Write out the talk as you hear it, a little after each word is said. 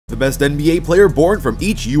The best NBA player born from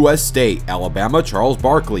each U.S. state: Alabama, Charles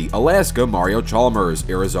Barkley; Alaska, Mario Chalmers;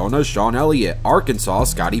 Arizona, Sean Elliott; Arkansas,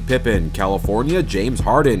 Scottie Pippen; California, James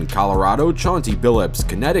Harden; Colorado, Chauncey Billups;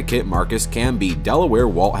 Connecticut, Marcus Camby; Delaware,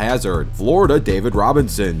 Walt Hazzard; Florida, David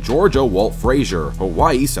Robinson; Georgia, Walt Frazier;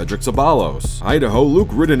 Hawaii, Cedric Ceballos; Idaho, Luke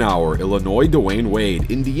Ridenour; Illinois, Dwayne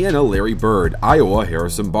Wade; Indiana, Larry Bird; Iowa,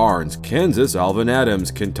 Harrison Barnes; Kansas, Alvin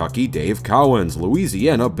Adams; Kentucky, Dave Cowens;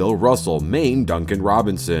 Louisiana, Bill Russell; Maine, Duncan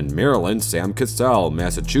Robinson; Maryland, Sam Cassell;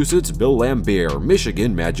 Massachusetts, Bill Laimbeer;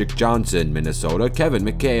 Michigan, Magic Johnson; Minnesota, Kevin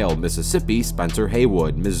McHale; Mississippi, Spencer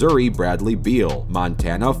Haywood; Missouri, Bradley Beal;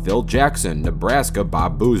 Montana, Phil Jackson; Nebraska,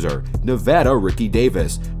 Bob Boozer; Nevada, Ricky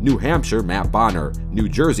Davis; New Hampshire, Matt Bonner; New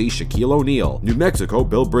Jersey, Shaquille O'Neal; New Mexico,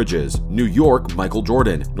 Bill Bridges; New York, Michael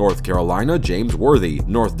Jordan; North Carolina, James Worthy;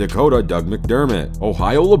 North Dakota, Doug McDermott;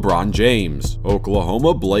 Ohio, LeBron James;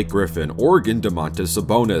 Oklahoma, Blake Griffin; Oregon, Domantas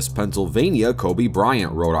Sabonis; Pennsylvania, Kobe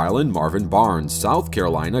Bryant; Rhode Island, Marvin Barnes; South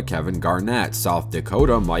Carolina, Kevin Garnett; South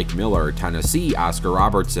Dakota, Mike Miller; Tennessee, Oscar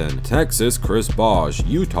Robertson; Texas, Chris Bosh;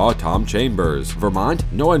 Utah, Tom Chambers; Vermont,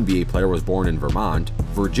 no NBA player was born in Vermont;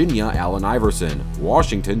 Virginia, Allen Iverson;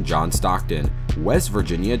 Washington, John Stockton; West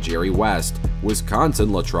Virginia, Jerry West; Wisconsin,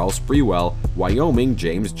 Latrell Sprewell; Wyoming,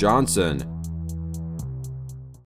 James Johnson;